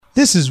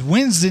This is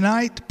Wednesday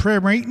night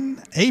prayer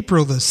meeting,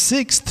 April the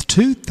 6th,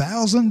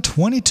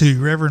 2022.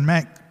 Reverend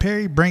Matt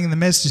Perry bringing the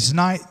message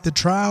tonight, the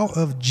trial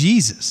of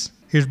Jesus.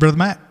 Here's Brother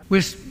Matt.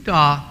 We're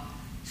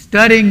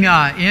studying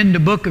in the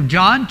book of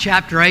John,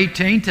 chapter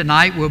 18.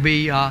 Tonight we'll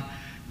be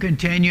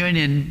continuing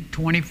in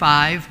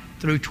 25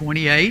 through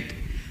 28.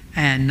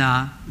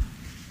 And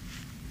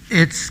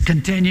it's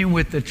continuing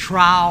with the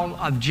trial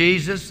of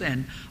Jesus.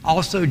 And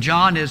also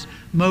John is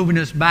moving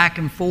us back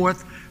and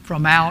forth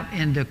from out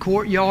in the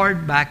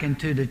courtyard back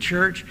into the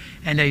church,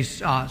 and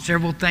there's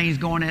several things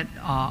going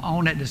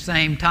on at the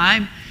same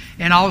time.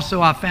 And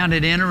also I found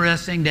it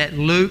interesting that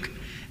Luke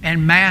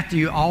and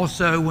Matthew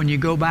also, when you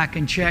go back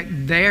and check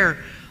their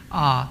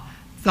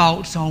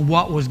thoughts on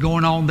what was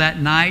going on that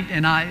night,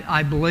 and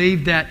I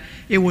believe that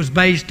it was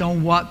based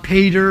on what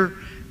Peter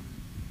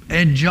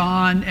and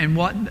John and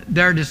what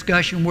their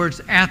discussion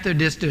was after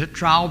this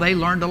trial. They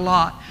learned a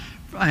lot,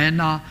 and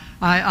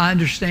I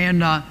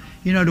understand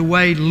the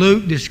way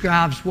Luke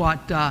describes what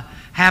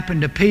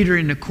happened to Peter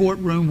in the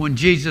courtroom when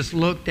Jesus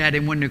looked at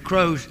him when the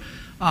crows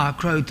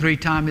crowed 3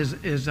 times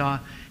is a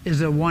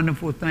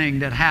wonderful thing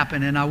that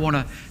happened. And I want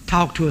to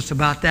talk to us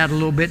about that a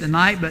little bit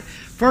tonight. But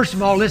first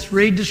of all, let's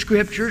read the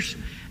scriptures.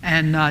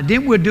 And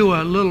then we'll do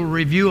a little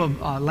review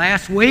of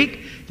last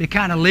week to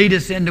kind of lead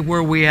us into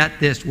where we're at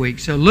this week.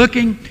 So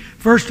looking,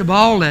 first of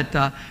all,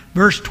 at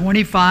verse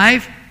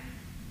 25.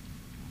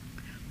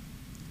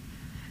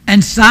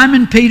 And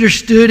Simon Peter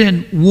stood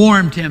and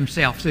warmed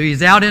himself. So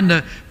he's out in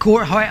the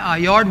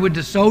courtyard with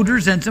the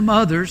soldiers and some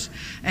others,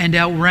 and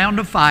around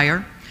a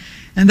fire.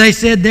 And they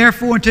said,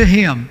 therefore, to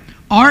him,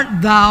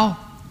 art thou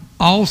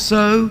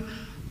also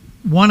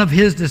one of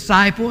his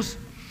disciples?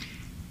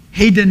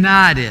 He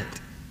denied it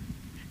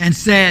and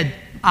said,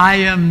 I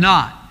am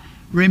not.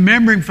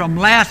 Remembering from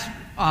last,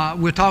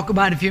 we'll talk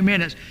about in a few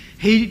minutes,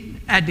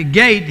 at the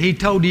gate, he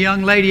told the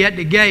young lady at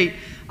the gate,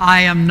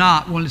 I am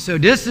not. Well, so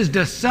this is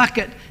the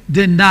second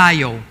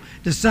denial.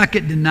 The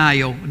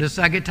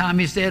second time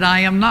he said, I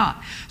am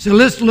not. So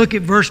let's look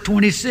at verse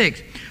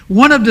 26.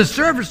 One of the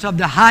servants of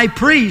the high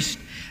priest,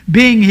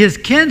 being his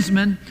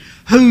kinsman,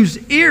 whose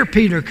ear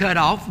Peter cut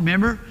off.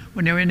 Remember,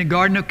 when they were in the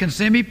Garden of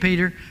Gethsemane,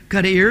 Peter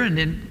cut an ear, and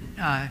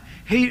then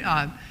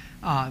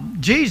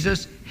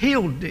Jesus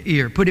healed the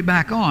ear, put it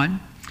back on,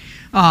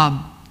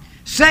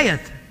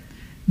 saith,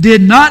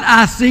 did not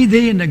I see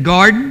thee in the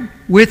garden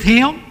with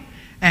him?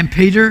 And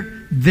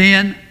Peter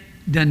then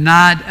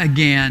denied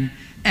again,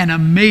 and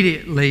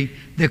immediately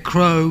the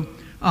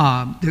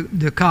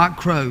cock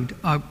crowed,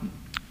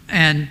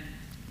 and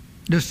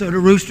so the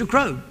rooster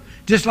crowed,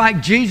 just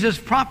like Jesus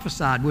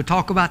prophesied. We'll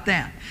talk about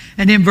that.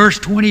 And in verse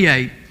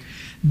 28,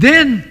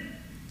 then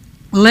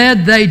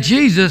led they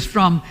Jesus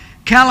from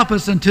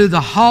Caiaphas into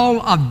the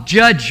hall of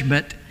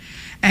judgment,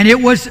 and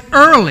it was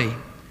early,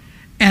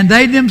 and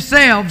they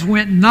themselves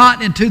went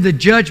not into the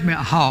judgment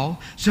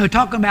hall. So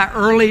talking about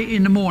early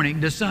in the morning,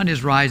 the sun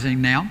is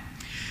rising now.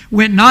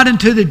 Went not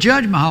into the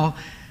judgment hall,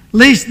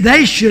 lest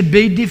they should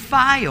be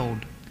defiled,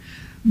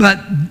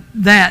 but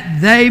that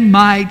they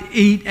might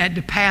eat at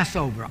the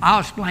Passover.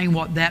 I'll explain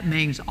what that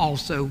means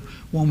also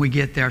when we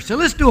get there. So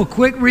let's do a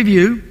quick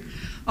review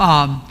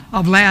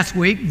of last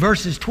week,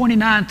 verses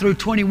 29 through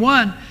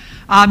 21.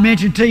 I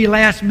mentioned to you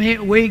last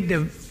week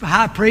the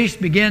high priest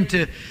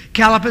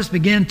Caiaphas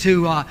began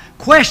to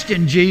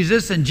question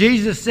Jesus, and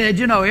Jesus said,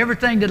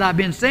 everything that I've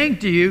been saying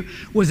to you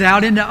was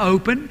out in the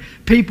open.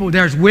 People,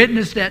 there's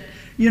witness that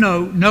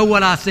know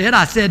what I said.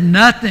 I said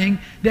nothing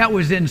that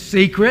was in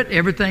secret.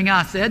 Everything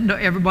I said,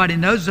 everybody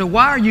knows. So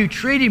why are you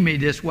treating me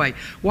this way?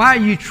 Why are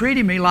you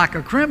treating me like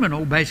a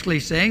criminal, basically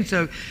saying?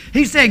 So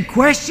he's saying,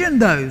 question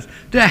those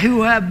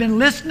who have been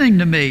listening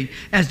to me,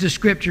 as the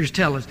scriptures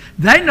tell us.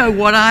 They know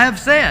what I have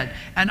said.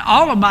 And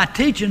all of my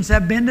teachings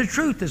have been the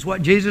truth, is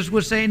what Jesus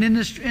was saying in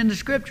the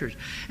scriptures.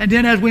 And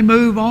then as we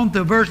move on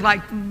to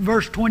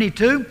verse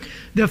 22,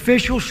 the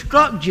official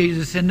struck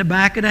Jesus in the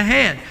back of the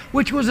head,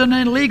 which was an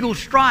illegal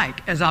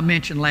strike, as I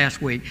mentioned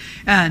last week.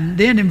 And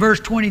then in verse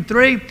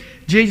 23,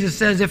 Jesus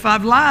says, if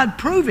I've lied,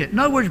 prove it. In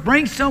other words,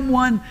 bring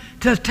someone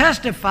to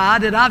testify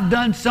that I've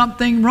done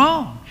something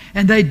wrong.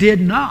 And they did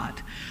not.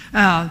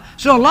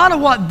 So a lot of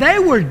what they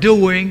were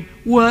doing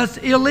was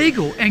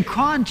illegal and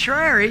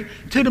contrary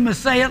to the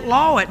Mosaic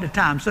law at the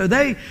time. So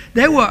they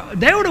were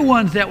the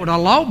ones that were the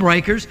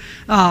lawbreakers.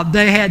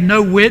 They had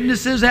no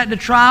witnesses at the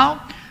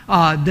trial.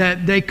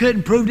 That they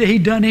couldn't prove that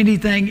he'd done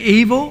anything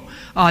evil.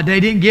 They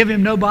didn't give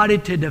him nobody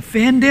to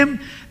defend him.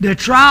 The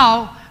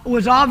trial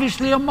was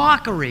obviously a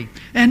mockery.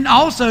 And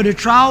also the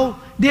trial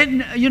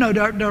didn't,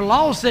 their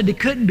law said it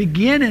couldn't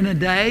begin in a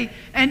day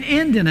and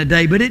end in a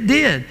day, but it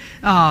did.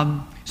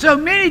 So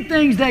many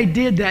things they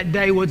did that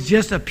day was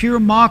just a pure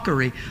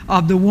mockery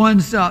of the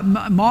ones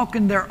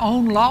mocking their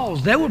own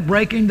laws. They were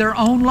breaking their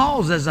own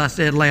laws, as I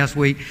said last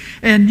week.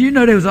 And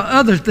there was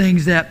other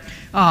things that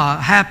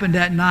happened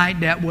that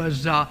night that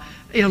was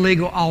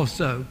illegal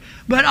also.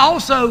 But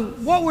also,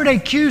 what were they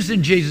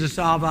accusing Jesus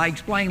of? I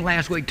explained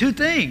last week 2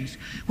 things,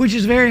 which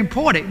is very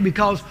important,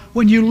 because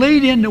when you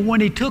lead into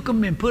when he took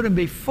them and put them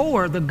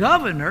before the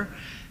governor,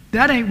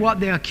 that ain't what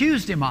they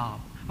accused him of.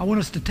 I want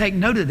us to take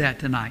note of that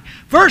tonight.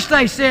 First,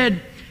 they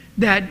said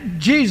that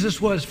Jesus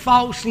was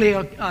falsely,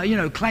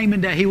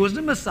 claiming that he was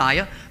the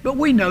Messiah, but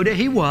we know that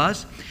he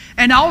was.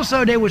 And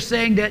also they were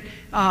saying that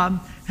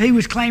he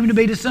was claiming to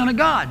be the Son of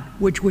God,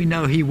 which we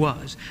know he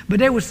was. But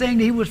they were saying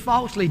that he was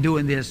falsely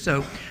doing this.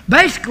 So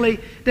basically,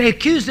 they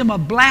accused him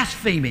of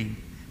blaspheming.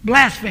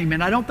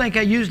 Blaspheming. I don't think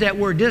I used that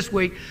word this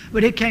week,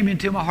 but it came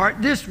into my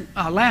heart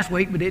last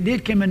week, but it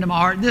did come into my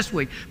heart this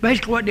week.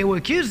 Basically, what they were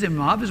accusing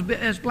him of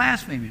is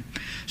blaspheming.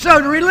 So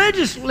the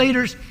religious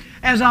leaders,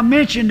 as I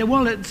mentioned,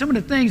 some of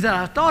the things that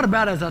I thought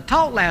about as I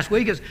taught last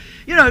week is,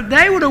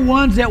 they were the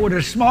ones that were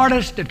the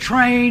smartest, the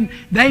trained.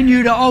 They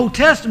knew the Old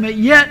Testament,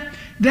 yet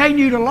they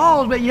knew the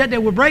laws, but yet they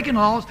were breaking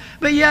laws.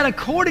 But yet,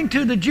 according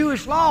to the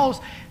Jewish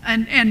laws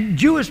and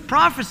Jewish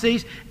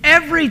prophecies,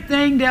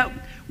 everything that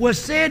was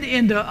said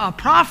in the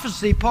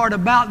prophecy part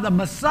about the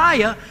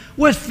Messiah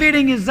was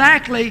fitting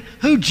exactly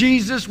who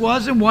Jesus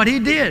was and what he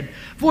did.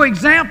 For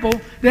example,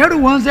 they're the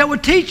ones that were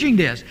teaching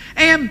this.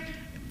 And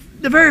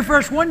the very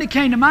first one that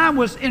came to mind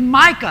was in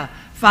Micah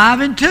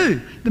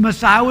 5:2. The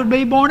Messiah would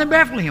be born in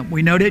Bethlehem.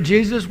 We know that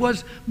Jesus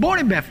was born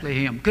in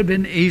Bethlehem. Could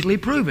have been easily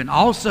proven.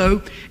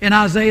 Also in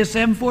Isaiah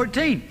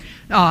 7:14.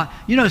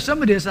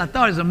 Some of this, I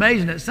thought it was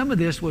amazing that some of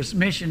this was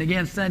mentioned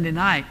again Sunday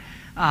night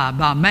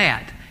by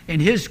Matt in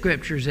his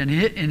scriptures and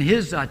in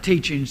his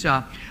teachings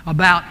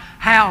about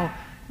how,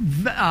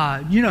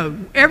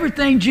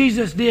 everything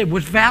Jesus did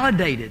was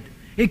validated.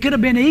 It could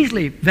have been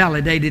easily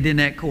validated in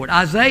that court.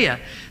 Isaiah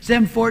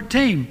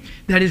 7:14,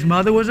 that his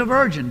mother was a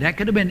virgin. That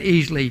could have been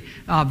easily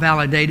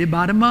validated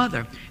by the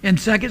mother. In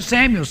 2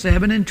 Samuel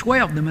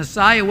 7:12, the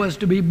Messiah was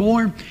to be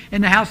born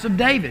in the house of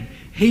David.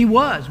 He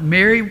was.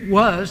 Mary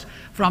was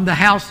from the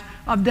house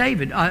of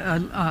David,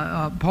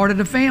 part of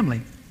the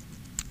family.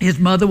 His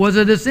mother was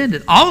a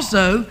descendant.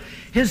 Also,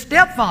 his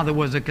stepfather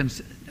was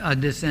a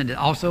descendant.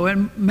 Also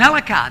in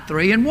Malachi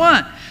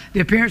 3:1, the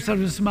appearance of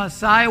the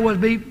Messiah was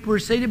be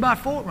preceded by a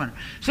forerunner.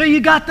 So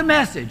you got the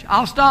message.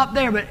 I'll stop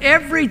there, but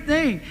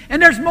everything,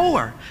 and there's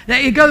more.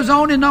 It goes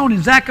on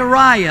in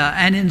Zechariah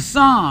and in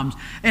Psalms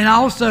and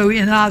also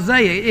in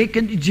Isaiah. It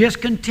just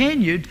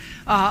continued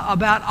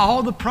about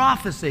all the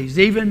prophecies.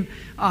 Even,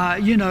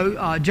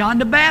 John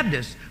the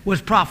Baptist was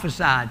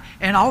prophesied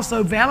and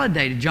also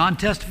validated. John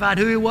testified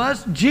who he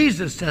was.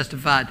 Jesus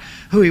testified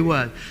who he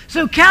was.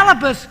 So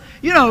Caiaphas,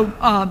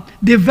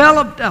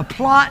 developed a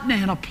plot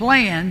and a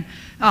plan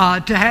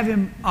to have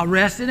him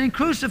arrested and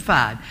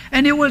crucified.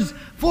 And it was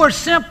for a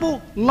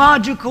simple,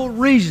 logical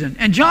reason.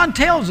 And John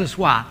tells us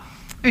why.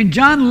 In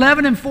John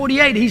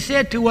 11:48, he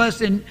said to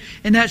us in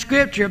that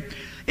scripture,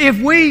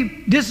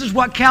 this is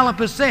what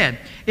Caiaphas said,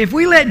 if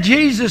we let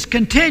Jesus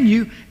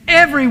continue,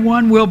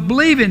 everyone will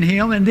believe in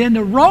him, and then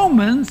the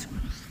Romans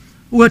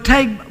will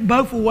take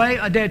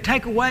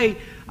away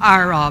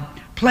our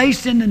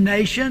place in the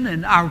nation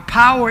and our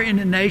power in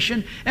the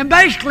nation. And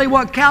basically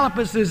what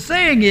Caiaphas is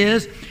saying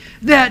is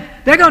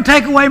that they're going to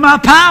take away my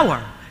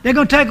power. They're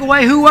going to take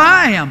away who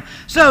I am.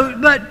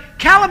 But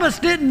Caiaphas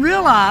didn't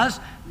realize,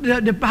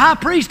 the high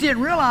priest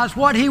didn't realize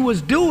what he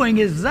was doing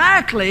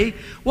exactly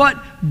what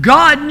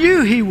God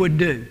knew he would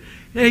do.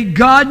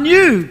 God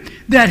knew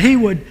that he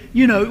would,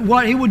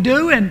 what he would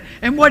do, and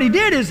what he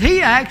did is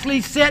he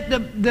actually set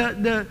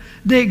the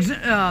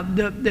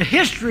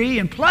history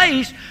in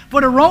place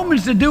for the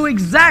Romans to do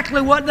exactly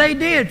what they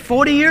did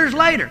 40 years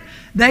later.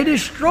 They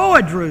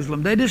destroyed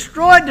Jerusalem. They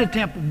destroyed the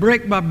temple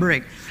brick by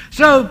brick.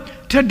 So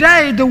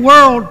today, the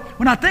world,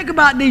 when I think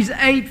about these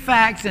 8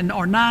 facts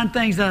or 9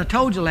 things that I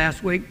told you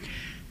last week,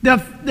 the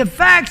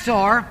facts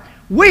are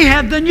we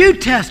have the New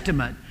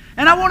Testament.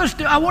 And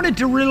I wanted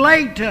to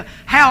relate to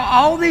how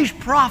all these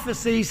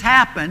prophecies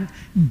happened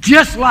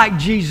just like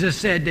Jesus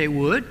said they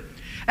would.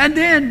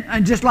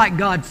 And just like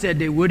God said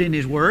they would in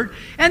his word.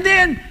 And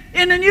then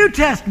in the New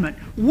Testament,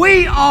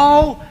 we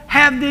all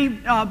have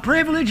the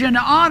privilege and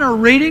the honor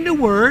of reading the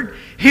word,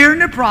 hearing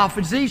the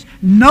prophecies,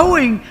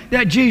 knowing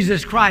that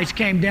Jesus Christ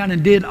came down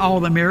and did all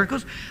the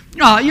miracles.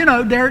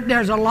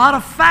 There's a lot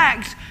of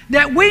facts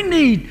that we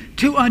need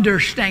to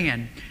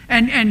understand.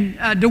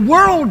 And the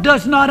world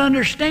does not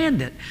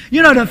understand it.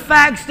 The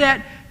facts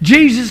that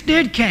Jesus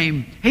did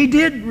came.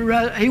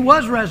 He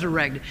was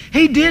resurrected.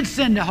 He did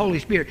send the Holy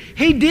Spirit.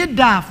 He did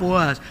die for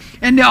us.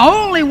 And the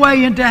only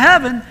way into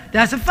heaven,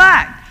 that's a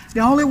fact. The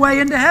only way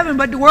into heaven,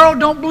 but the world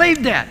don't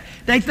believe that.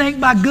 They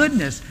think by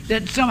goodness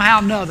that somehow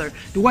or another,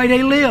 the way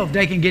they live,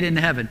 they can get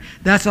into heaven.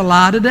 That's a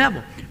lie of the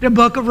devil. The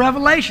book of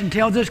Revelation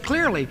tells us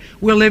clearly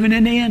we're living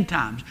in the end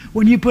times.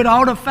 When you put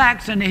all the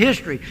facts in the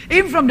history,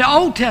 even from the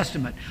Old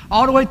Testament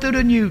all the way through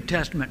the New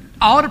Testament,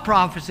 all the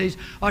prophecies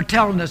are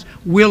telling us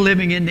we're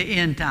living in the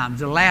end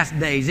times, the last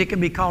days. It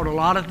can be called a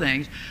lot of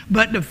things,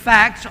 but the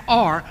facts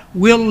are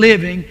we're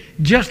living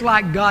just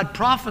like God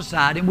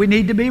prophesied, and we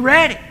need to be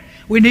ready.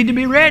 We need to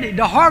be ready.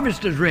 The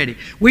harvest is ready.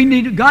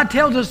 God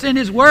tells us in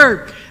his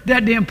word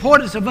that the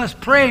importance of us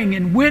praying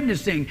and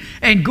witnessing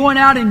and going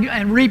out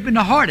and reaping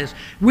the harvest.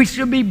 We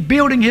should be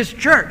building his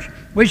church.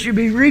 We should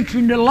be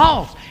reaching the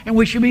lost and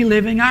we should be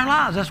living our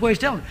lives. That's what he's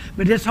telling us.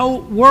 But this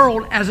whole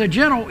world as a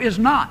general is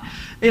not.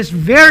 It's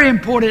very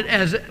important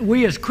as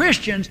we as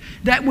Christians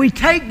that we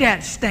take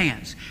that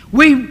stance.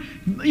 We,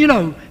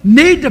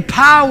 need the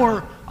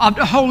power of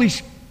the Holy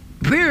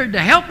Spirit to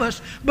help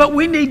us, but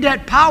we need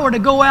that power to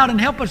go out and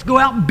help us go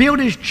out and build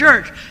His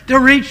church to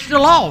reach the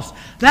lost.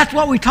 That's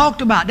what we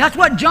talked about. That's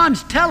what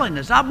John's telling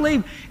us. I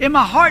believe in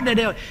my heart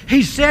that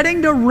he's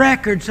setting the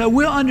record so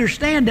we'll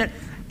understand that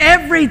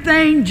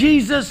everything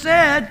Jesus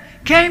said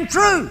came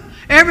true.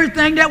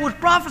 Everything that was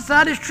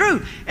prophesied is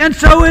true. And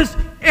so is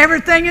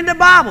everything in the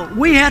Bible.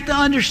 We have to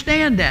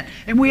understand that.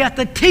 And we have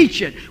to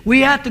teach it.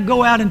 We have to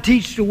go out and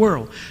teach the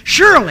world.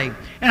 Surely,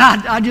 and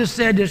I just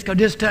said this because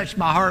this touched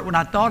my heart when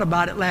I thought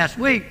about it last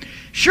week.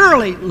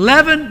 Surely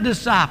 11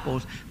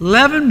 disciples,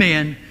 11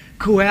 men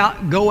go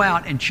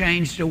out and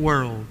change the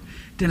world.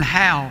 Then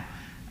how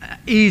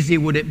easy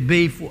would it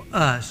be for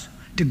us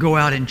to go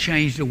out and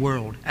change the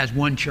world as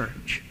one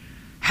church?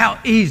 How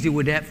easy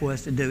would that for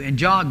us to do? And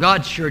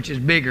God's church is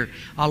bigger,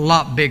 a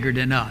lot bigger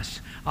than us.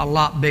 A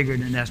lot bigger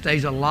than us.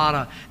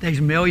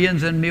 There's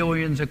millions and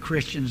millions of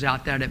Christians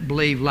out there that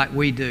believe like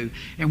we do.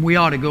 And we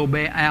ought to go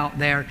out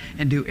there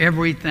and do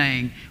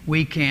everything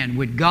we can.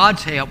 With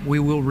God's help, we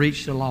will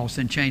reach the lost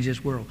and change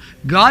this world.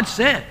 God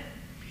said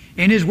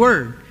in His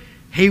Word,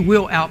 He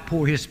will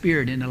outpour His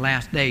Spirit in the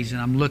last days, and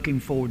I'm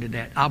looking forward to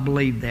that. I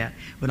believe that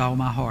with all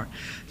my heart.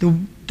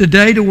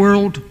 Today the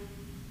world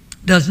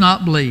does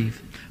not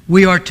believe.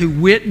 We are to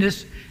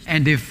witness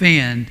and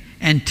defend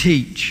and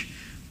teach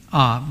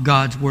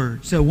God's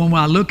Word. So when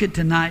I look at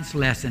tonight's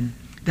lesson,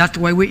 that's the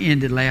way we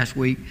ended last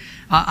week.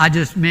 I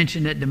just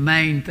mentioned that the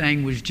main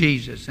thing was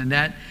Jesus, and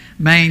that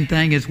main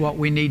thing is what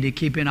we need to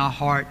keep in our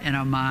heart and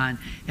our mind,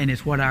 and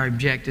it's what our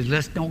objective is.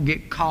 Let's don't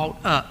get caught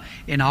up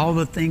in all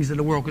the things of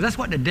the world, because that's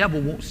what the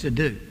devil wants to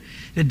do.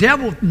 The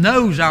devil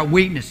knows our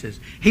weaknesses.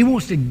 He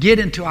wants to get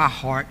into our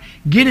heart,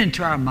 get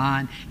into our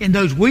mind in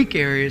those weak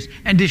areas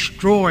and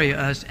destroy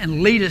us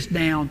and lead us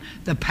down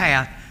the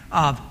path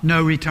of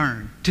no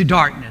return, to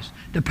darkness,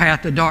 the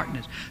path of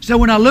darkness. So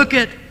when I look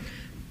at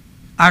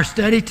our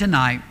study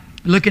tonight,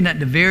 looking at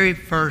the very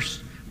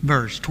first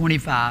verse,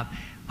 25,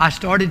 I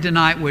started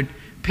tonight with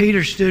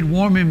Peter stood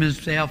warming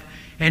himself,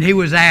 and he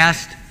was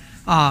asked,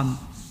 are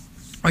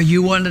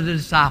you one of the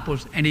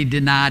disciples? And he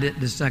denied it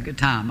the second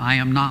time. I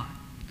am not.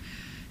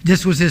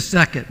 This was his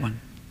second one.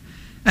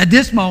 At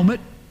this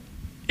moment,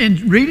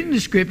 in reading the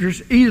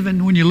Scriptures,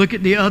 even when you look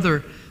at the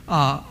other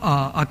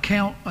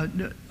account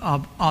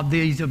of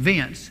these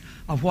events,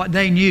 of what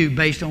they knew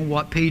based on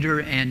what Peter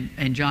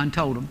and John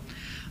told them,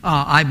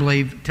 I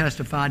believe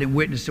testified and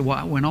witnessed to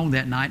what went on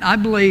that night. I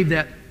believe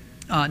that,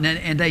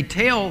 and they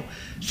tell,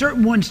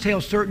 certain ones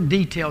tell certain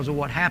details of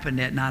what happened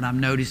that night,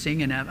 I'm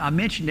noticing, and I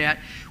mentioned that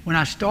when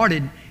I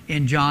started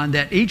in John,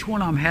 that each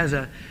one of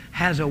them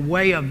has a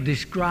way of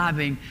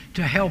describing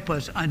to help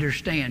us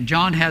understand.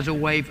 John has a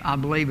way, I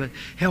believe, of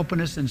helping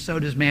us, and so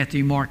does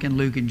Matthew, Mark, and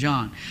Luke, and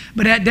John.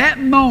 But at that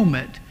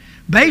moment,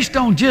 based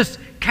on just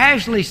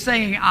casually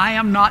saying, I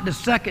am not the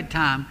second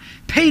time,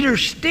 Peter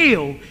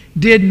still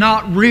did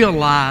not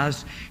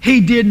realize,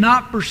 he did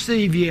not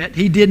perceive yet,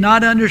 he did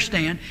not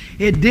understand,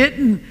 it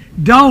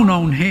didn't dawn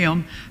on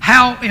him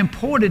how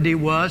important it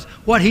was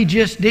what he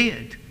just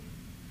did.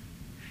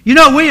 You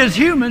know, we as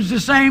humans, the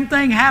same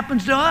thing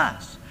happens to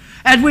us.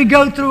 As we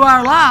go through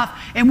our life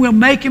and we're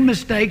making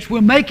mistakes,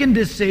 we're making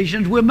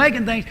decisions, we're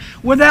making things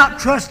without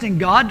trusting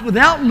God,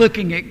 without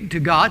looking to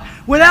God,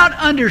 without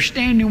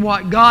understanding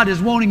what God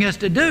is wanting us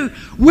to do,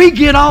 we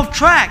get off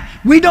track.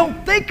 We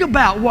don't think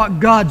about what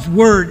God's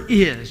Word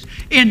is.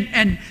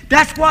 And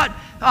that's what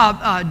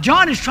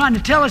John is trying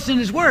to tell us in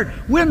his Word.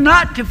 We're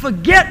not to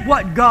forget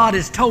what God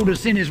has told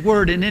us in His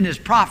Word and in His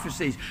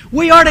prophecies.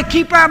 We are to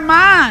keep our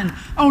mind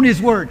on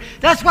His Word.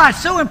 That's why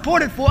it's so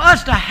important for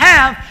us to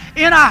have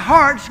in our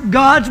hearts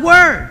God's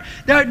Word.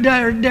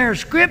 There are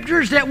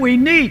scriptures that we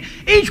need.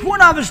 Each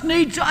one of us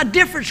needs a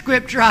different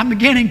scripture, I'm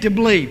beginning to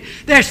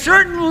believe. There's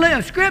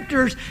certain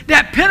scriptures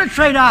that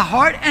penetrate our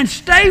heart and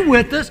stay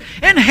with us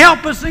and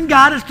help us and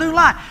guide us through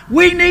life.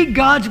 We need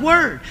God's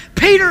Word.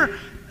 Peter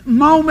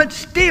moment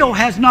still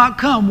has not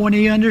come when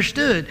he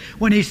understood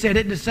when he said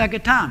it the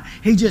second time.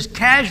 He just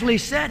casually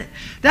said it.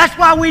 That's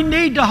why we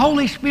need the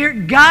Holy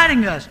Spirit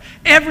guiding us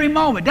every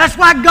moment. That's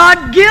why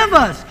God give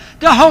us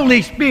the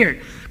Holy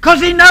Spirit,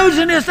 because He knows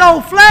in this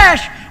old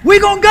flesh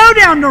we're going to go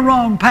down the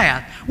wrong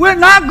path. We're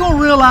not going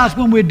to realize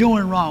when we're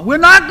doing wrong. We're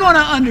not going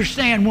to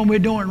understand when we're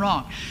doing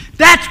wrong.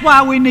 That's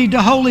why we need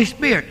the Holy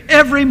Spirit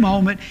every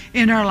moment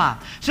in our life.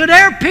 So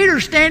there Peter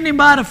standing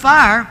by the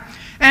fire,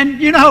 and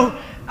you know,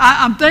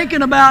 I'm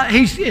thinking about,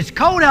 it's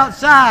cold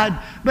outside,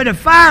 but the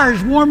fire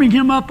is warming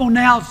him up on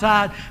the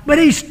outside, but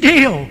he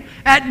still,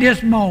 at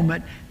this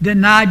moment,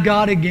 denied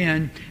God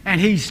again, and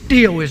he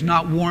still is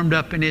not warmed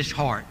up in his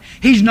heart.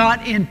 He's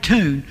not in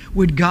tune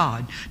with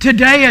God.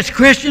 Today, as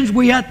Christians,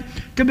 we have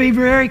to be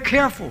very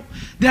careful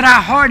that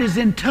our heart is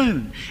in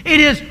tune. It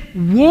is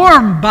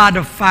warmed by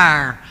the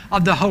fire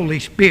of the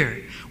Holy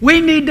Spirit. We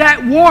need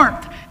that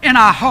warmth in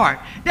our heart,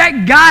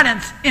 that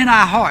guidance in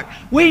our heart.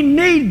 We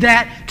need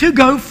that to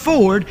go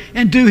forward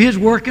and do His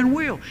work and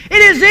will.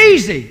 It is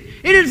easy.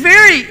 It is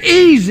very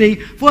easy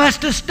for us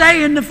to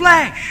stay in the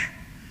flesh.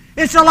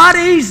 It's a lot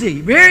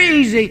easy, very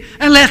easy,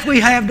 unless we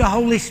have the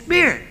Holy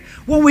Spirit.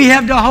 When we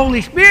have the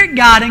Holy Spirit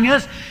guiding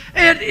us,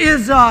 it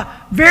is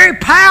very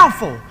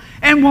powerful.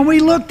 And when we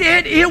look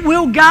at it, it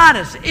will guide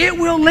us, it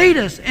will lead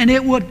us, and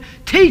it will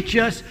teach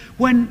us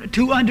when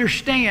to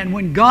understand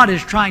when God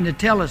is trying to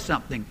tell us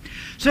something.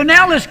 So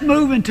now let's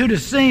move into the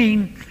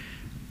scene.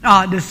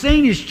 The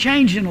scene is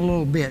changing a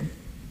little bit.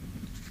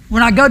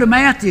 When I go to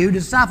Matthew, the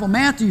disciple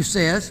Matthew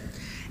says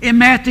in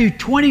Matthew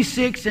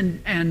 26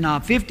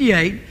 and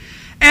 58,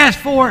 as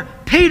for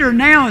Peter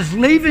now is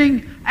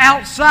leaving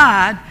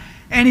outside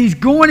and he's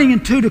going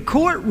into the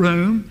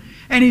courtroom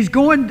and he's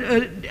going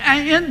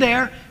in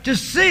there to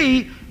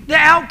see the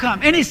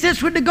outcome. And he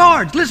sits with the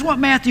guards. Listen to what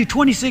Matthew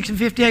 26 and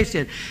 58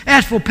 said.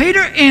 As for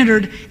Peter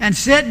entered and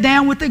sat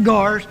down with the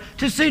guards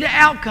to see the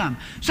outcome.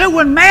 So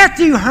when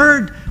Matthew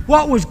heard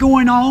what was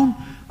going on,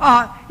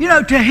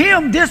 to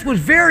him this was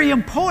very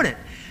important.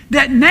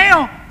 That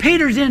now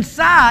Peter's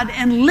inside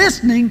and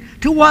listening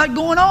to what's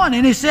going on.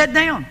 And he sat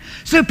down.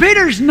 So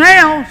Peter's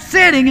now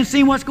sitting and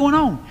seeing what's going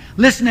on.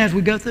 Listen as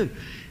we go through.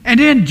 And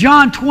then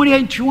John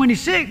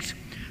 28:26,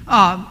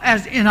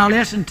 as in our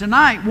lesson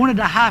tonight, one of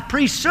the high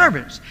priest's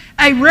servants,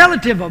 a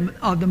relative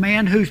of the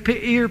man whose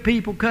ear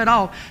people cut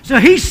off. So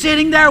he's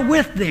sitting there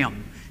with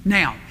them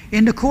now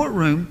in the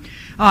courtroom,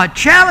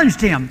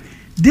 challenged him.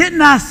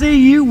 Didn't I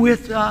see you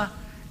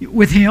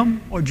with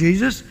him, or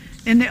Jesus,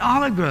 in the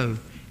olive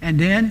grove? And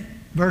then,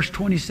 verse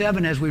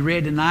 27, as we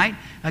read tonight,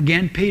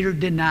 again, Peter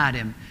denied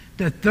him.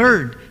 The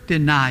third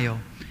denial.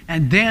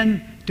 And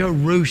then the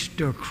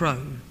rooster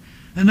crowed.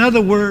 In other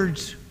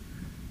words,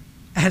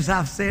 as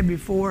I've said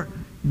before,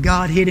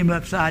 God hit him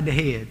upside the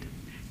head.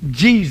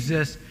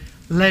 Jesus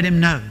let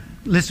him know.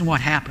 Listen what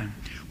happened.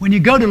 When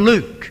you go to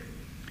Luke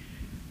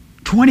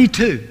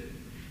 22,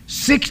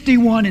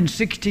 61 and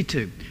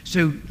 62.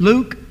 So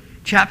Luke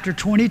chapter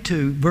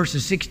 22,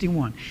 verses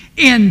 61.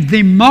 In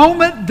the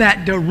moment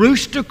that the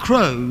rooster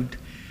crowed,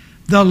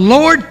 the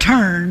Lord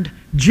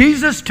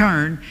Jesus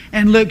turned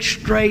and looked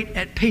straight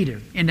at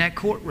Peter in that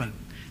courtroom.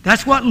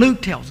 That's what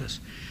Luke tells us.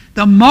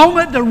 The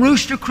moment the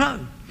rooster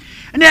crowed.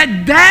 And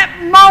at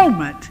that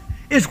moment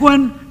is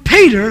when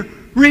Peter,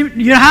 you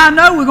know how I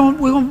know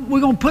we're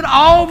going to put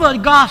all the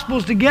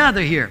Gospels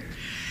together here.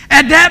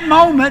 At that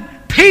moment,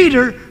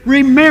 Peter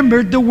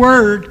remembered the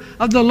word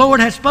of the Lord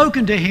had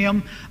spoken to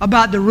him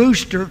about the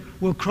rooster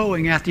will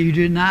crowing after you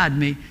denied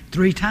me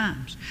 3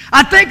 times.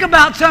 I think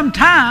about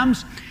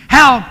sometimes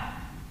how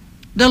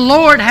the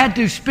Lord had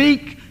to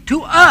speak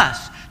to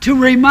us,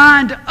 to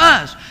remind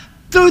us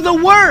through the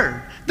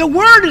Word. The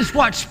Word is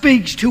what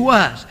speaks to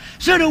us.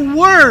 So the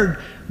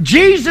Word,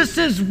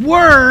 Jesus'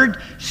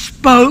 Word,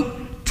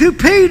 spoke to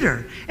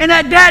Peter. And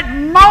at that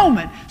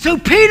moment, so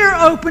Peter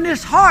opened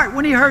his heart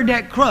when he heard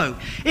that crow.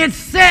 It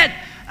set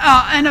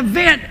an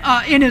event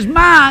in his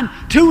mind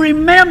to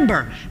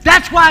remember.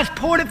 That's why it's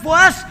important for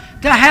us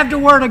to have the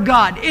Word of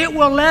God. It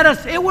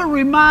will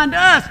remind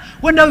us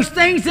when those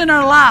things in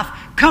our life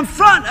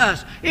confront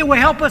us. It will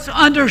help us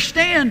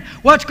understand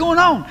what's going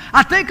on.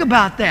 I think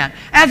about that.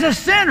 As a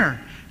sinner,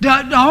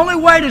 the only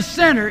way the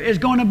sinner is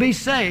going to be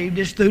saved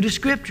is through the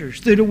Scriptures,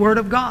 through the Word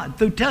of God,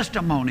 through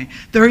testimony,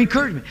 through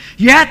encouragement.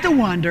 You have to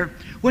wonder,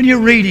 when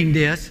you're reading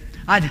this,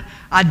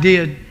 I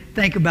did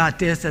think about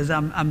this as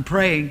I'm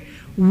praying,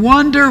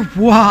 wonder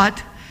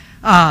what,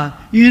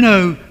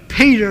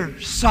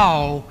 Peter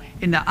saw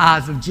in the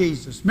eyes of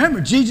Jesus.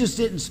 Remember, Jesus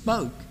didn't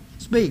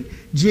speak.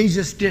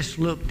 Jesus just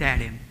looked at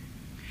him.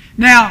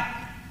 Now,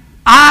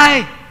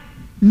 I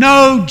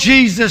know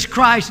Jesus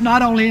Christ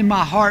not only in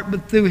my heart,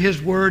 but through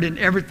His Word and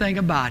everything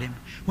about Him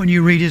when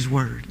you read His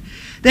Word.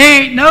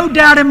 There ain't no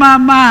doubt in my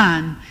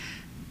mind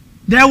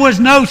there was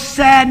no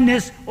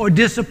sadness or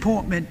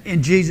disappointment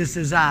in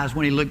Jesus' eyes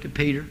when He looked at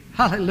Peter.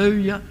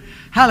 Hallelujah.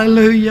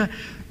 Hallelujah.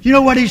 You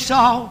know what He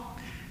saw?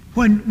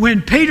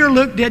 When Peter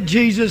looked at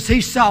Jesus, he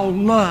saw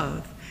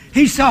love.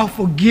 He saw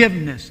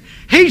forgiveness.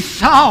 He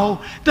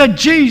saw the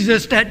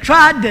Jesus that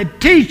tried to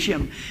teach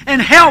him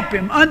and help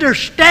him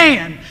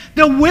understand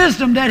the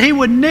wisdom that he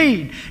would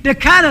need, the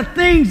kind of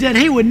things that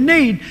he would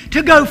need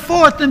to go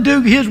forth and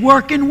do His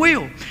work and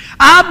will.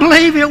 I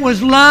believe it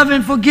was love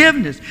and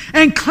forgiveness.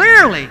 And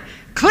clearly,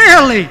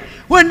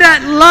 when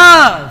that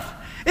love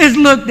is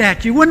looked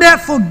at you, when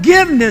that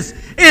forgiveness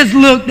is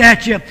looked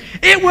at you,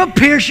 it will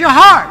pierce your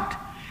heart.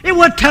 It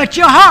will touch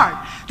your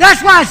heart.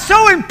 That's why it's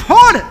so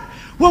important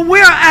when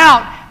we're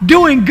out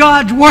doing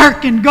God's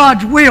work and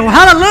God's will,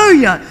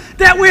 hallelujah,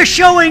 that we're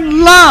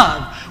showing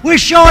love, we're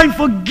showing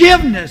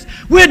forgiveness,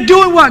 we're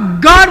doing what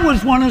God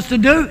would want us to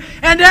do,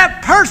 and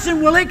that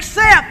person will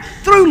accept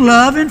through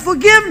love and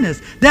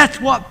forgiveness.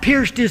 That's what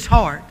pierced his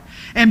heart.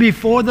 And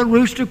before the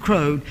rooster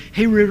crowed,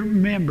 he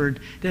remembered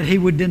that he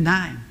would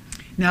deny him.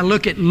 Now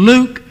look at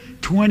Luke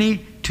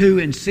 22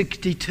 and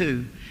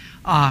 62.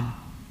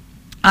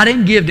 I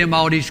didn't give them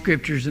all these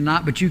scriptures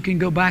tonight, but you can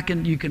go back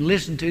and you can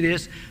listen to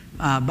this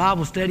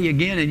Bible study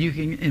again, and you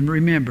can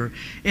remember.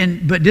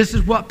 But this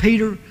is what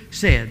Peter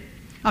said.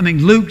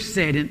 Luke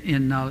said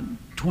in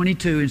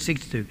 22 and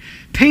 62.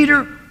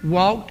 Peter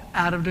walked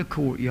out of the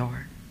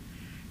courtyard,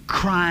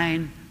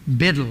 crying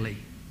bitterly.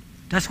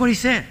 That's what he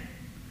said.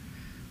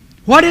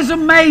 What is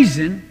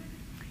amazing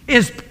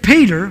is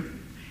Peter,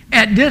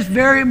 at this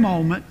very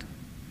moment,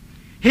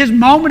 his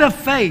moment of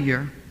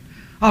failure,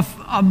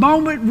 a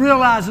moment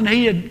realizing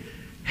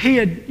he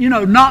had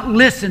not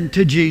listened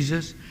to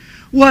Jesus,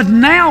 was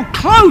now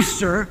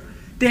closer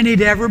than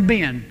he'd ever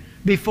been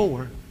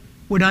before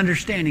with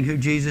understanding who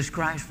Jesus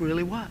Christ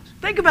really was.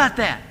 Think about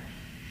that.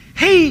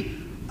 He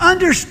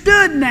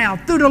understood now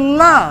through the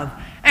love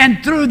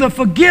and through the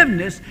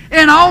forgiveness,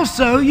 and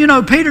also,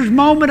 Peter's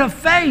moment of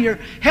failure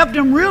helped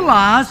him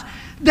realize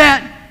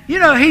that,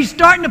 he's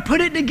starting to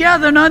put it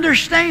together and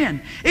understand.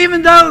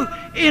 Even though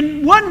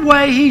in one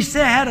way he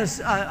had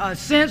a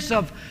sense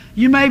of,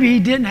 maybe he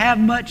didn't have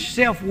much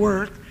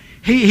self-worth.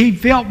 He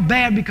felt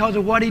bad because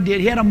of what he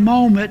did. He had a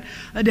moment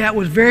that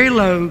was very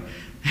low.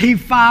 He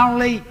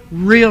finally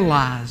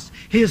realized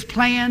his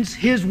plans,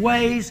 his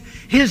ways,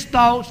 his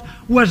thoughts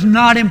was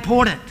not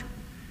important.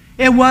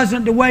 It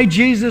wasn't the way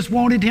Jesus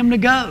wanted him to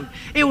go.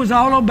 It was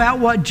all about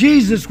what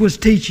Jesus was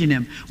teaching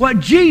him,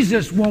 what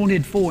Jesus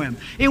wanted for him.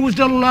 It was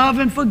the love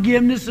and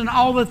forgiveness and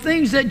all the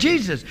things that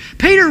Jesus.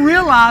 Peter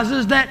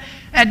realizes that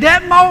at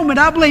that moment,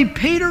 I believe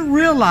Peter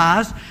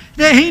realized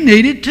that he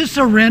needed to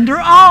surrender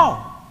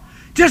all.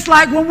 Just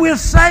like when we're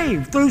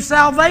saved through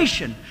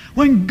salvation.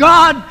 When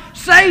God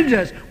saved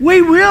us, we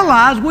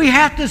realize we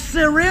have to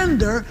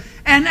surrender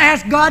and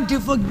ask God to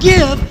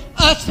forgive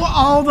us for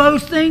all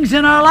those things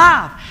in our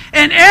life.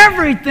 And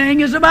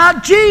everything is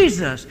about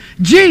Jesus.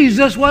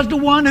 Jesus was the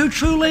one who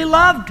truly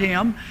loved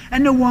him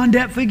and the one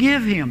that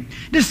forgave him.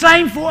 The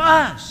same for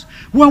us.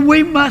 When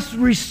we must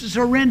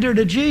surrender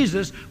to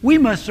Jesus, we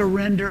must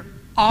surrender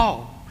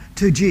all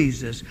to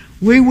Jesus.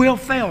 We will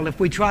fail if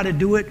we try to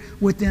do it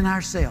within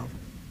ourselves.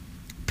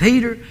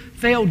 Peter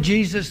failed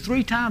Jesus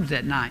 3 times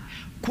that night,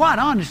 quite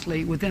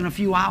honestly, within a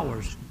few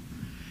hours.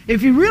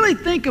 If you really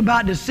think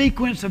about the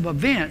sequence of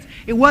events,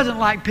 it wasn't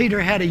like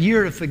Peter had a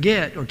year to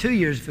forget or 2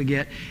 years to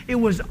forget. It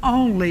was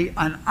only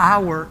an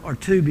hour or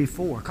two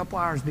before, a couple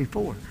hours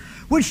before,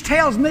 which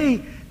tells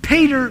me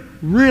Peter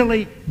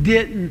really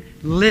didn't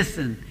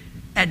listen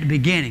at the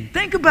beginning.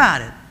 Think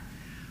about it.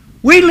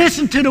 We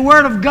listen to the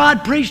Word of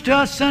God preached to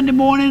us Sunday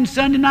mornings,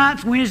 Sunday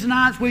nights, Wednesday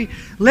nights. We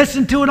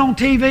listen to it on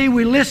TV.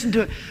 We listen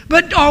to it.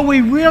 But are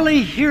we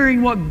really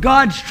hearing what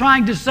God's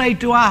trying to say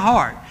to our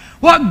heart?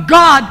 What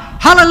God,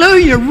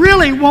 hallelujah,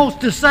 really wants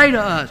to say to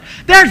us.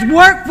 There's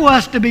work for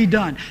us to be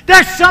done.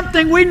 There's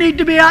something we need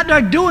to be out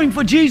there doing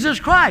for Jesus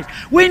Christ.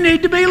 We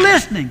need to be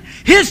listening.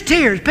 His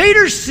tears,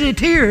 Peter's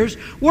tears,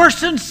 were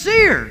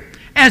sincere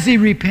as he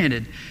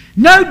repented.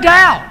 No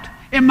doubt,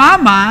 in my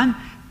mind,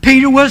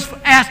 Peter was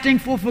asking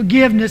for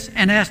forgiveness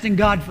and asking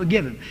God to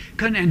forgive him.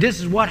 And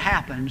this is what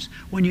happens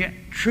when you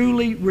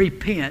truly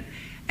repent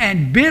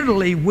and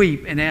bitterly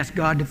weep and ask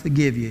God to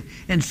forgive you.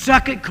 In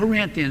 2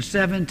 Corinthians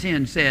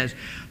 7:10 says,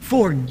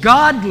 "For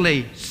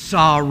godly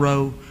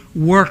sorrow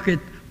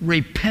worketh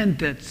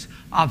repentance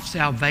of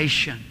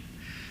salvation."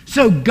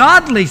 So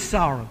godly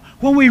sorrow,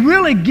 when we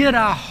really get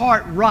our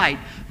heart right,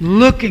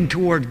 looking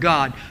toward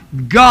God,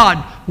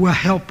 God will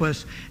help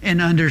us in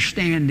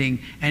understanding,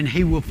 and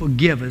He will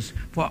forgive us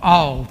for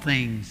all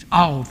things,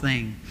 all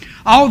things.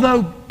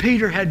 Although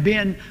Peter had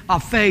been a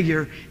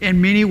failure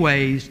in many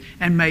ways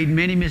and made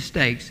many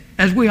mistakes,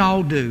 as we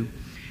all do,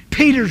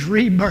 Peter's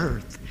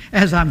rebirth,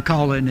 as I'm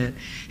calling it,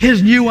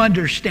 his new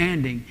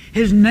understanding,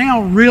 his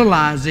now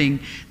realizing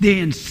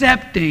the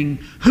accepting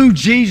who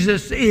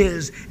Jesus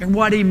is and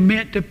what He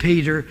meant to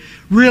Peter,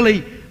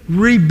 really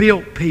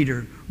rebuilt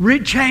Peter,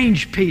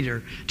 changed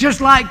Peter. Just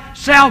like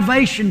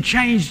salvation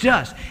changed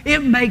us.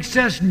 It makes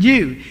us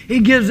new.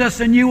 It gives us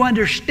a new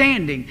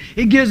understanding.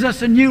 It gives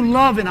us a new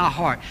love in our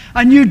heart,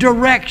 a new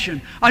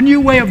direction, a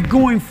new way of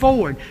going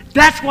forward.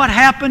 That's what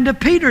happened to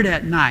Peter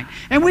that night.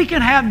 And we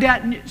can have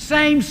that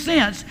same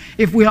sense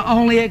if we'll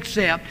only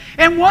accept.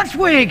 And once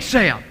we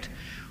accept,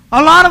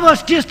 a lot of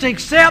us just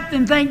accept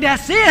and think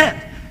that's it.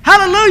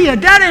 Hallelujah,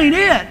 that ain't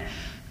it.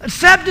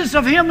 Acceptance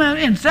of Him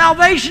in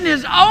salvation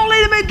is only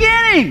the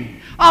beginning.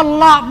 A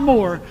lot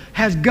more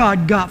has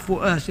God got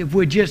for us if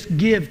we just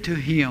give to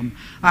Him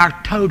our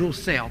total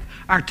self,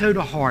 our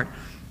total heart,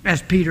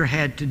 as Peter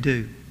had to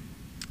do.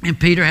 And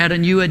Peter had a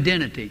new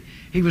identity.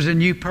 He was a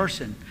new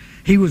person.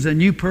 He was a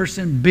new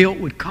person built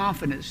with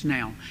confidence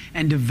now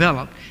and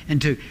developed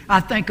into. I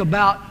think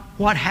about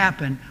what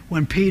happened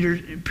when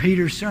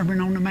Peter's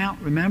Sermon on the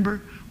Mount. Remember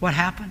what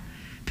happened?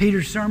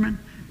 Peter's sermon.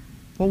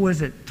 What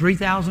was it?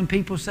 3,000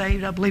 people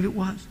saved, I believe it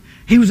was.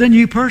 He was a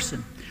new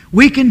person.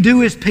 We can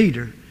do as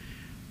Peter.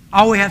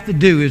 All we have to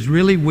do is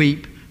really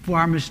weep for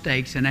our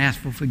mistakes and ask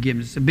for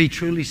forgiveness and be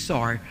truly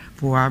sorry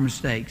for our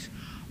mistakes.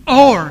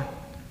 Or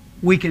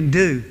we can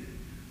do,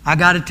 I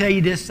got to tell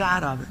you this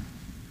side of it.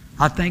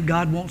 I think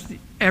God wants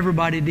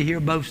everybody to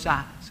hear both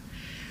sides.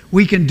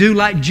 we can do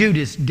like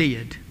Judas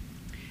did.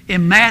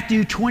 In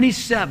Matthew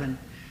 27,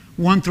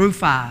 1 through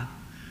 5,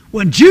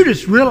 when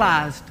Judas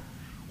realized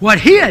what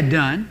he had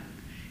done,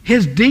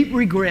 his deep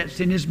regrets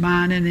in his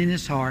mind and in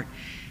his heart,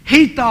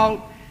 he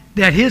thought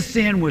that his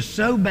sin was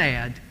so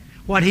bad,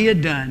 what he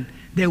had done,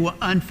 they were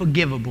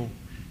unforgivable,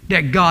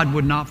 that God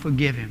would not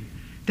forgive him.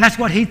 That's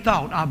what he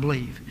thought, I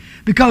believe.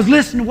 Because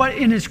listen to what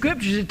in the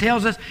scriptures it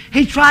tells us,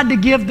 he tried to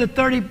give the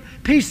 30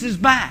 pieces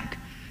back.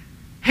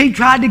 He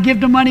tried to give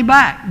the money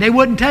back. They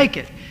wouldn't take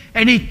it.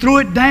 And he threw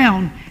it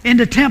down in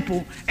the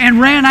temple and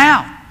ran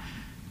out.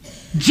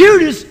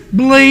 Judas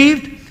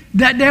believed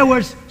that there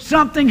was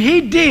something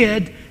he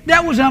did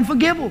that was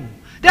unforgivable.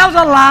 That was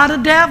a lie of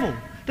the devil.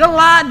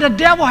 The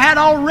devil had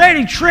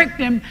already tricked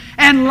him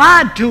and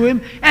lied to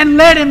him and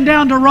led him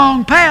down the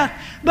wrong path.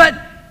 But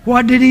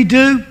what did he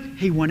do?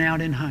 He went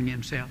out and hung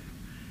himself.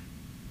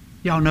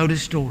 Y'all know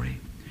this story.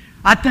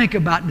 I think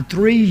about the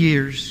 3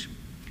 years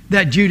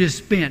that Judas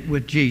spent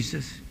with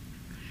Jesus.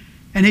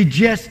 And he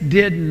just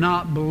did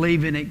not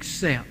believe and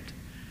accept.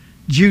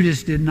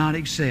 Judas did not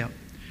accept.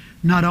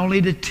 Not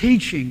only the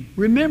teaching.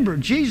 Remember,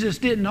 Jesus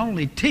didn't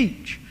only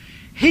teach.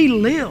 He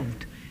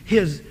lived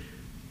his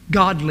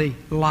godly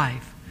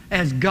life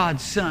as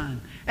God's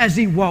Son as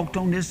he walked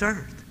on this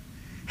earth.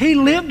 He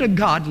lived a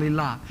godly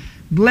life,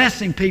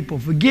 blessing people,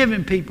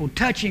 forgiving people,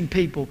 touching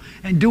people,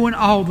 and doing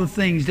all the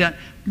things that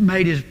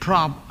made his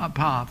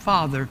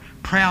Father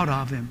proud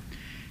of him.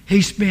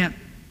 He spent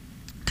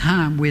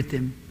time with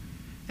him,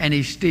 and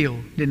he still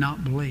did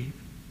not believe.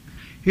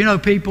 You know,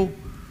 people,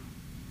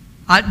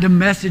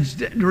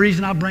 the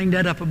reason I bring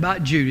that up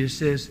about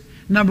Judas is,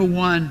 number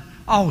one,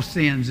 all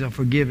sins are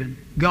forgiven.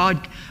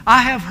 God,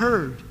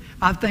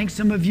 I think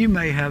some of you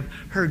may have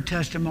heard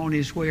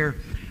testimonies where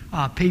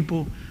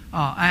people,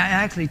 I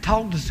actually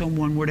talked to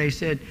someone where they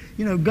said,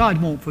 you know,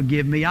 God won't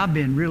forgive me. I've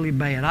been really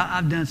bad.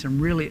 I've done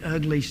some really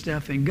ugly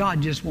stuff, and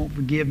God just won't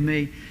forgive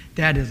me.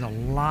 That is a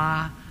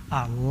lie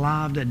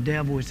of the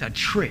devil. It's a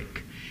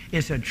trick.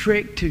 It's a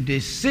trick to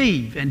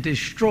deceive and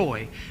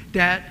destroy.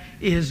 That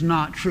is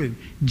not true.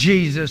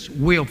 Jesus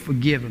will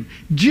forgive him.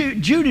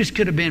 Judas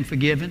could have been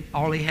forgiven.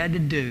 All he had to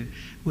do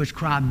was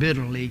cry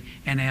bitterly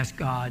and ask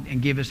God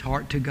and give his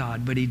heart to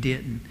God, but he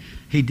didn't.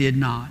 He did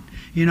not.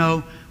 You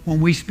know, when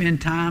we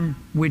spend time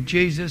with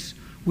Jesus,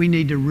 we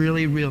need to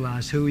really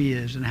realize who he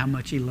is and how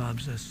much he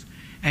loves us.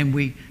 And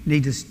we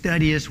need to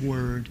study his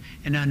word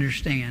and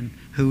understand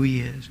who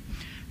he is.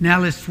 Now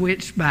let's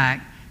switch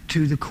back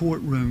to the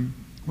courtroom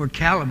where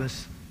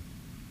Caiaphas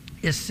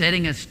is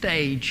setting a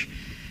stage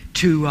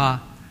to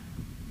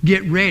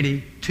get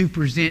ready to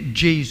present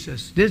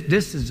Jesus.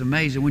 This is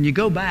amazing. When you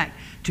go back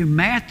to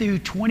Matthew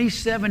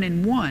 27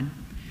 and 1,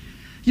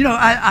 you know,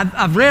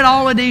 I've read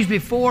all of these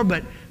before,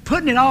 but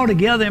putting it all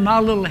together in my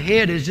little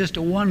head is just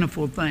a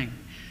wonderful thing.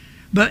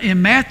 But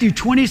in Matthew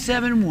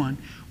 27 1,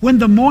 when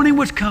the morning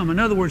was come, in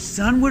other words,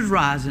 sun was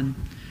rising,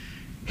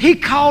 he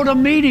called a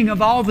meeting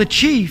of all the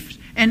chiefs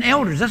and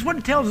elders. That's what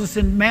it tells us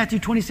in Matthew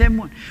 27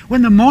 1.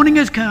 When the morning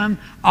has come,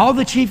 all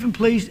the chief and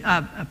priests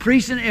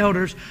and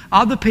elders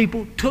of the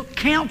people took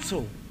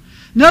counsel.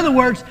 In other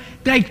words,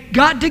 they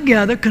got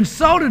together,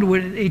 consulted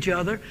with each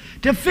other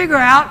to figure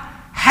out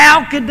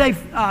how could they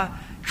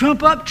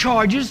trump up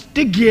charges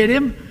to get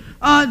him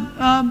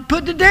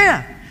put to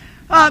death.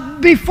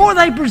 Before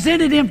they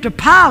presented him to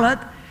Pilate,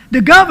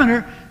 the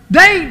governor,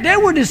 they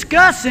were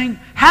discussing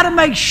how to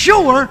make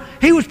sure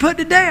he was put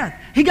to death.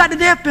 He got the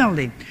death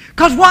penalty.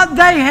 Because what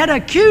they had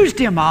accused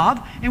him of,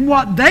 and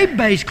what they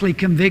basically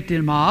convicted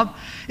him of,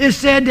 is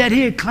said that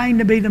he had claimed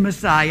to be the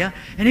Messiah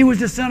and he was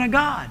the Son of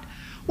God.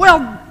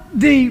 Well,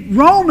 the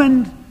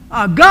Roman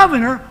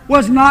governor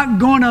was not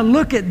going to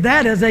look at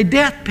that as a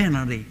death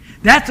penalty.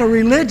 That's a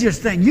religious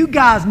thing. You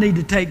guys need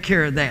to take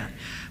care of that.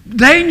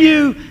 They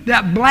knew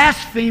that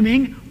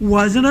blaspheming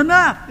wasn't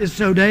enough, and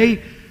so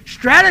they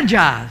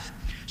strategized.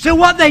 So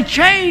what they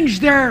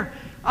changed their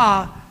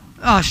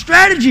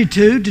strategy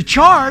to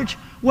charge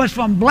was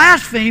from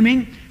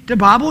blaspheming, the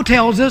Bible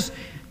tells us,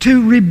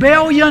 to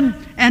rebellion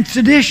and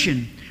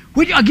sedition,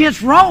 which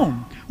against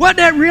Rome. What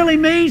that really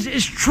means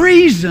is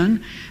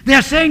treason.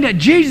 They're saying that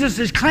Jesus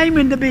is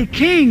claiming to be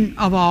king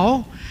of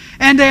all.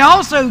 And they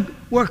also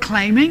were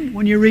claiming,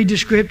 when you read the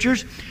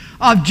scriptures,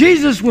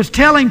 Jesus was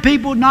telling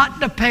people not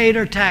to pay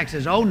their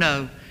taxes. Oh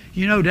no,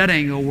 you know that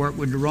ain't going to work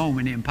with the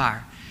Roman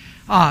Empire.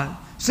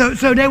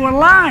 So they were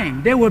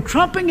lying. They were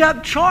trumping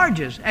up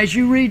charges, as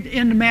you read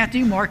in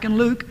Matthew, Mark, and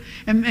Luke,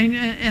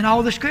 and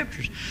all the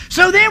scriptures.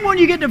 So then when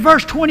you get to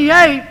verse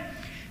 28,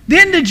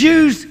 then the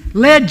Jews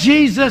led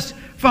Jesus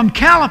from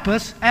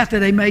Caiaphas, after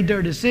they made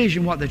their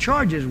decision what the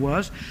charges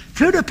was,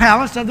 to the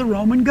palace of the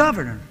Roman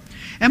governor.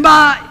 And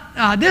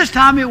by this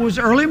time it was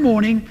early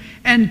morning,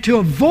 and to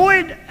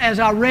avoid, as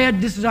I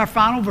read, this is our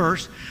final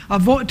verse,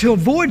 to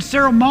avoid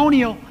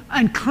ceremonial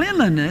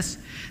uncleanliness,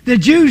 the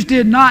Jews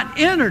did not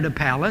enter the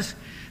palace.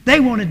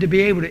 They wanted to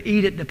be able to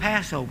eat at the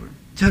Passover.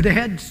 So they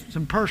had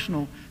some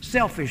personal,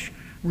 selfish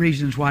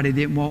reasons why they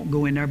didn't want to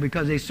go in there,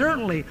 because they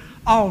certainly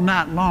all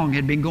night long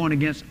had been going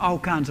against all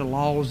kinds of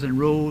laws and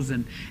rules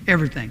and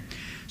everything.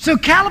 So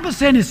Caiaphas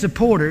and his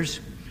supporters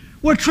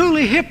were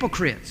truly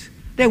hypocrites.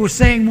 They were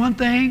saying one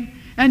thing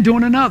and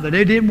doing another.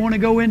 They didn't want to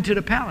go into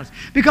the palace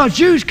because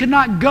Jews could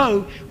not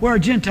go where a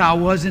Gentile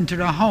was into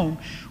their home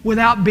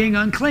without being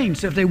unclean.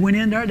 So if they went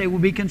in there, they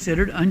would be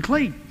considered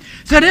unclean.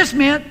 So this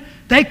meant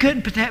they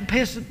couldn't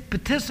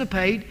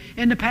participate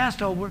in the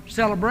Passover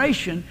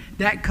celebration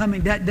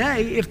that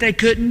day if they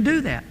couldn't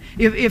do that.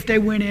 If they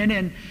went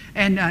in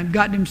and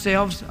got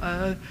themselves,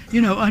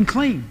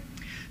 unclean.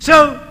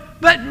 So,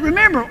 but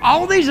remember,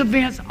 all these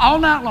events all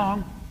night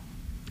long,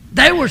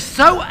 they were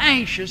so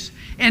anxious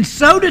and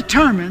so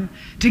determined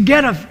to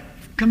get a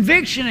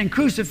conviction and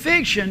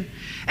crucifixion,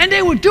 and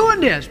they were doing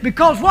this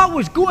because what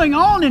was going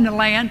on in the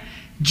land,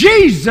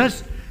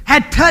 Jesus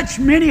had touched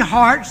many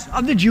hearts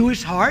of the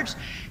Jewish hearts.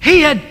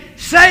 He had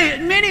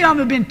many of them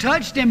had been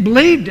touched and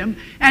believed him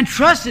and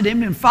trusted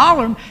him and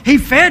followed him. He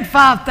fed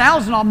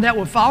 5,000 of them that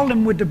would follow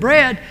him with the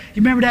bread.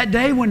 You remember that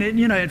day when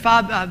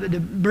the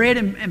bread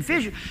and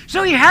fish.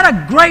 So he had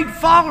a great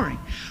following.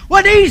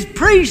 Well, these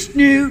priests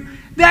knew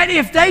that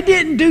if they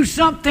didn't do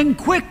something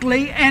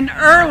quickly and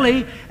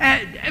early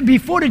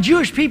before the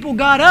Jewish people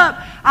got up,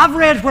 I've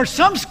read where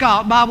some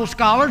Bible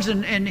scholars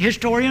and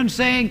historians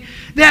saying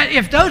that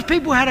if those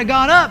people had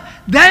got up,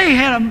 they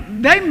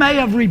may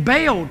have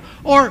rebelled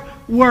or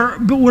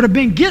would have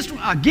been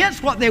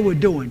against what they were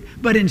doing.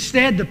 But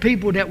instead, the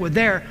people that were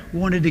there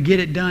wanted to get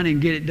it done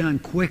and get it done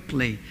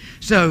quickly.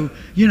 So,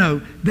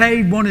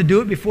 they wanted to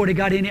do it before they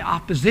got any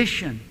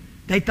opposition.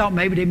 They thought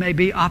maybe there may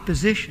be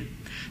opposition.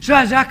 So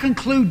as I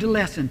conclude the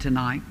lesson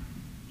tonight,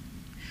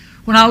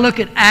 when I look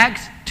at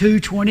Acts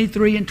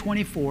 2:23 and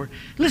 24,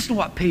 listen to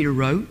what Peter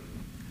wrote.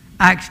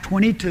 Acts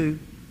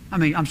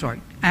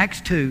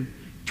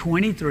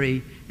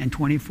 2:23 and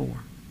 24.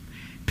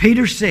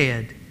 Peter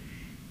said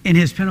in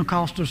his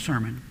Pentecostal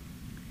sermon,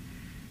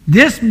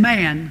 "This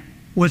man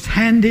was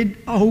handed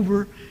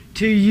over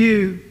to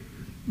you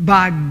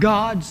by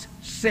God's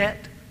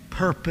set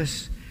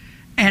purpose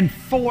and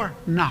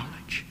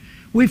foreknowledge."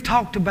 We've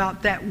talked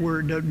about that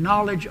word, the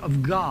knowledge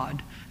of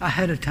God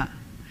ahead of time.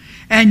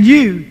 And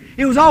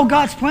it was all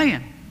God's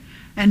plan.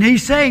 And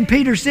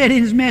Peter said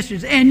in his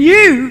message, "And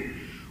you,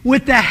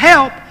 with the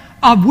help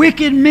of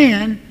wicked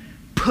men,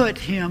 put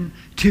him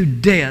to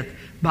death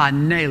by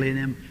nailing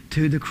him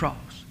to the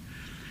cross."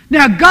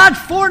 Now, God's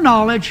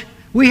foreknowledge,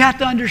 we have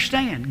to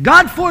understand.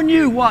 God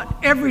foreknew what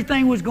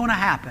everything was going to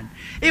happen.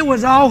 It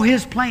was all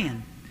his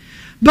plan.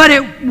 But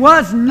it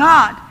was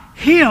not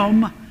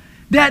him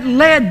that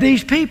led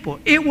these people.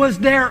 It was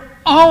their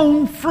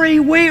own free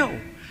will.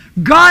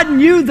 God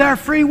knew their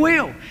free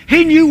will.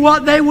 He knew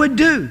what they would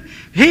do.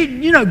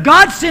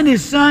 God sent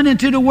his Son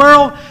into the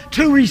world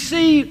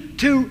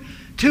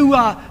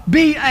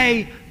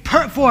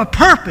for a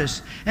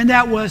purpose, and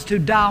that was to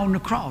die on the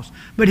cross.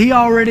 But he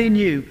already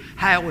knew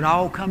how it would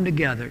all come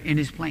together in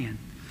his plan.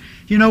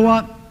 You know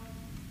what?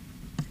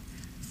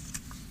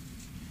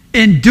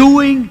 In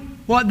doing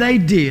what they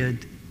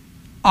did,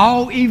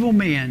 all evil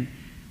men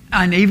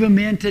and even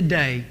men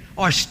today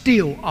are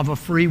still of a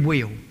free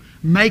will,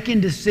 making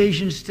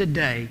decisions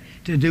today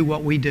to do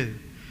what we do.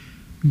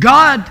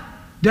 God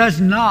does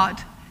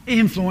not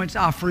influence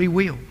our free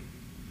will.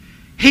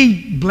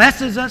 He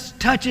blesses us,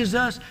 touches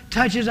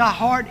our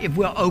heart if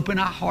we'll open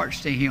our hearts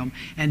to him.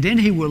 And then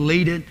he will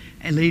lead us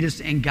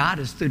and guide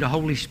us through the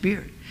Holy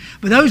Spirit.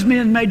 But those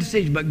men made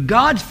decisions. But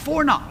God's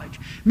foreknowledge,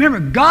 remember,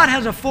 God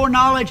has a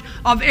foreknowledge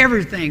of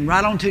everything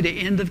right on to the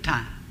end of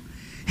time.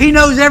 He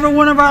knows every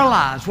one of our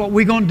lives, what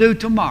we're going to do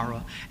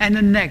tomorrow and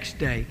the next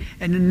day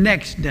and the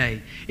next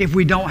day if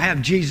we don't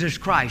have Jesus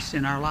Christ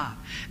in our life.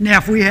 Now,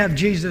 if we have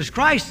Jesus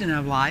Christ in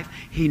our life,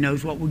 he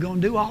knows what we're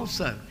going to do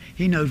also.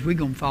 He knows we're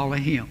going to follow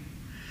him.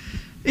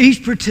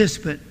 Each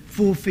participant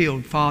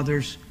fulfilled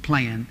Father's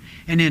plan.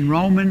 And in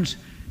Romans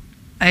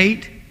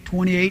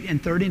 8:28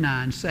 and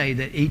 39 say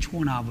that each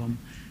one of them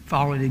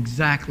followed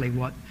exactly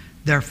what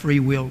their free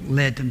will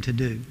led them to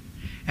do.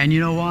 And you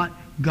know what?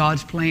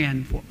 God's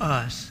plan for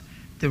us,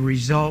 the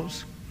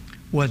results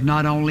was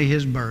not only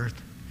his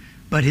birth,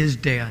 but his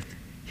death,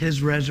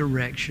 his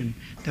resurrection,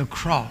 the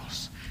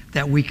cross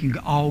that we can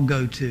all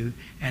go to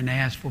and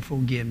ask for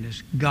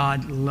forgiveness.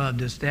 God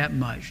loved us that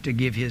much to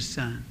give his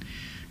Son.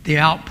 The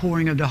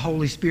outpouring of the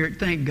Holy Spirit,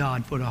 thank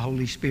God for the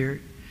Holy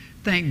Spirit.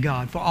 Thank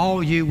God for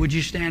all you, would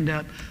you stand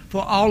up?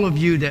 For all of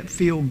you that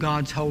feel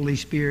God's Holy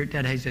Spirit,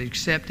 that has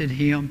accepted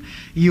him,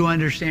 you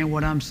understand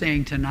what I'm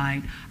saying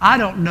tonight. I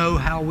don't know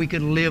how we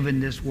could live in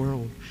this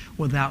world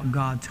without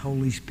God's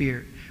Holy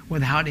Spirit,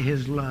 without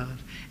his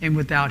love, and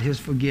without his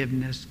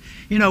forgiveness.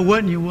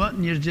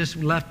 Wouldn't you just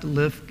left to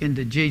look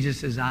into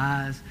Jesus'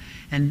 eyes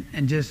and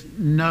just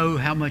know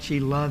how much he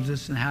loves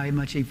us and how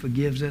much he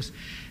forgives us?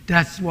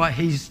 That's what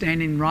he's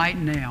standing right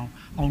now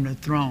on the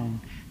throne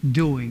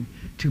doing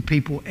to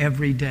people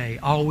every day.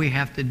 All we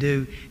have to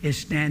do is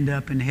stand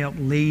up and help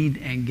lead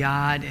and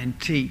guide and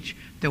teach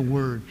the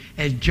Word,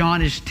 as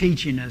John is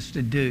teaching us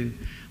to do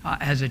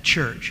as a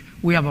church.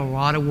 We have a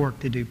lot of work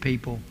to do,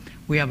 people.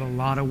 We have a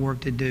lot of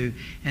work to do,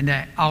 and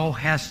that all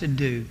has to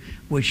do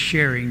with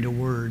sharing the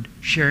Word,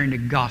 sharing the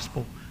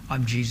gospel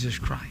of Jesus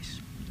Christ.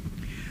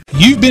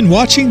 You've been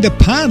watching the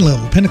Pine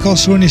Level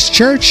Pentecostal Holiness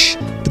Church.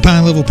 The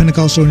Pine Level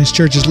Pentecostal Holiness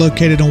Church is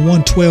located on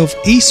 112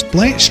 East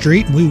Blanche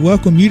Street, and we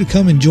welcome you to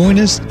come and join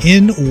us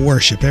in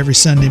worship every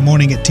Sunday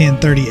morning at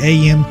 10:30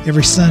 a.m.,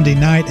 every Sunday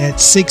night at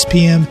 6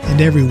 p.m.,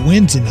 and every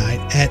Wednesday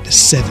night at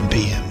 7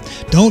 p.m.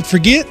 Don't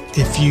forget,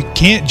 if you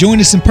can't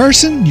join us in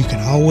person, you can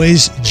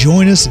always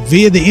join us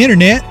via the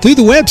internet through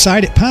the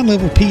website at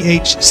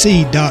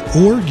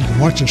pinelevelphc.org. You can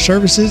watch our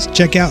services,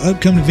 check out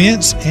upcoming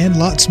events, and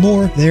lots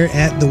more there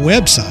at the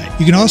website.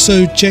 You can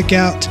also check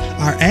out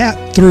our app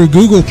through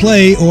Google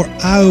Play or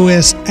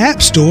iOS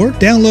App Store.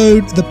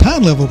 Download the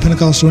Pine Level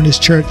Pentecostal Holiness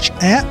Church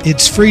app.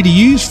 It's free to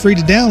use, free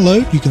to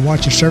download. You can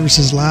watch our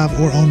services live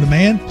or on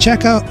demand.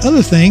 Check out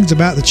other things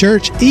about the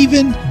church,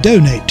 even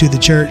donate to the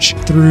church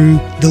through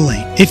the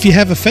link. If you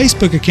have a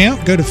Facebook account,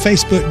 go to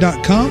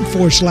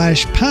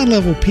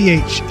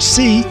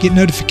facebook.com/PineLevelPHC. Get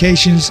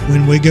notifications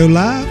when we go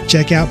live.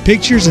 Check out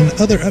pictures and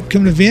other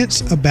upcoming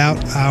events about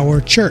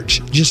our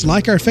church. Just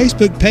like our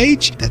Facebook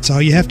page, that's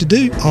all you have to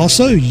do.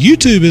 Also,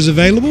 YouTube is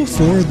available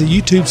for the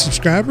YouTube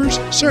subscribers.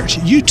 Search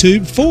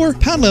YouTube for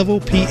Pine Level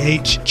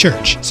PH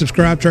Church.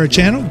 Subscribe to our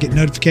channel, get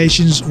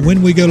notifications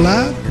when we go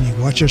live. You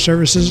can watch our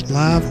services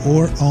live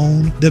or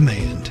on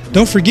demand.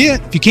 Don't forget,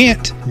 if you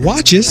can't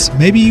watch us,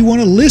 maybe you want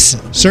to listen.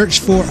 Search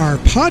for our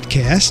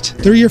podcast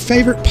through your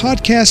favorite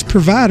podcast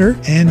provider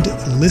and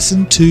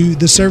listen to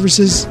the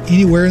services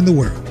anywhere in the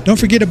world. Don't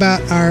forget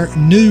about our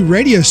new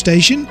radio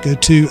station. Go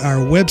to our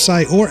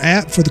website or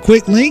app for the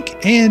quick link,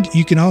 and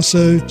you can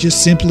also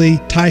just simply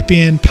type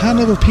in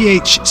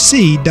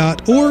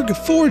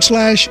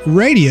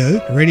pinelevelphc.org/radio.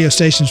 The radio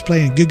station is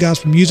playing good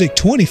gospel music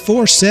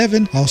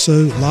 24/7.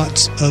 Also,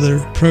 lots other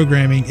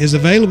programming is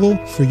available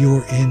for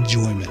your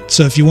enjoyment.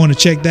 So if you want to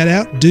check that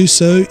out, do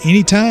so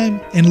anytime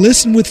and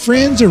listen with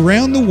friends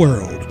around the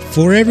world.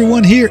 For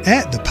everyone here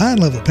at the Pine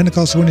Level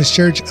Pentecostal Holiness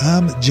Church,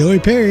 I'm Joey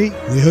Perry.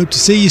 We hope to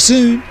see you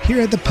soon here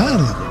at the Pine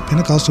Level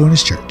Pentecostal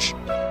Holiness Church.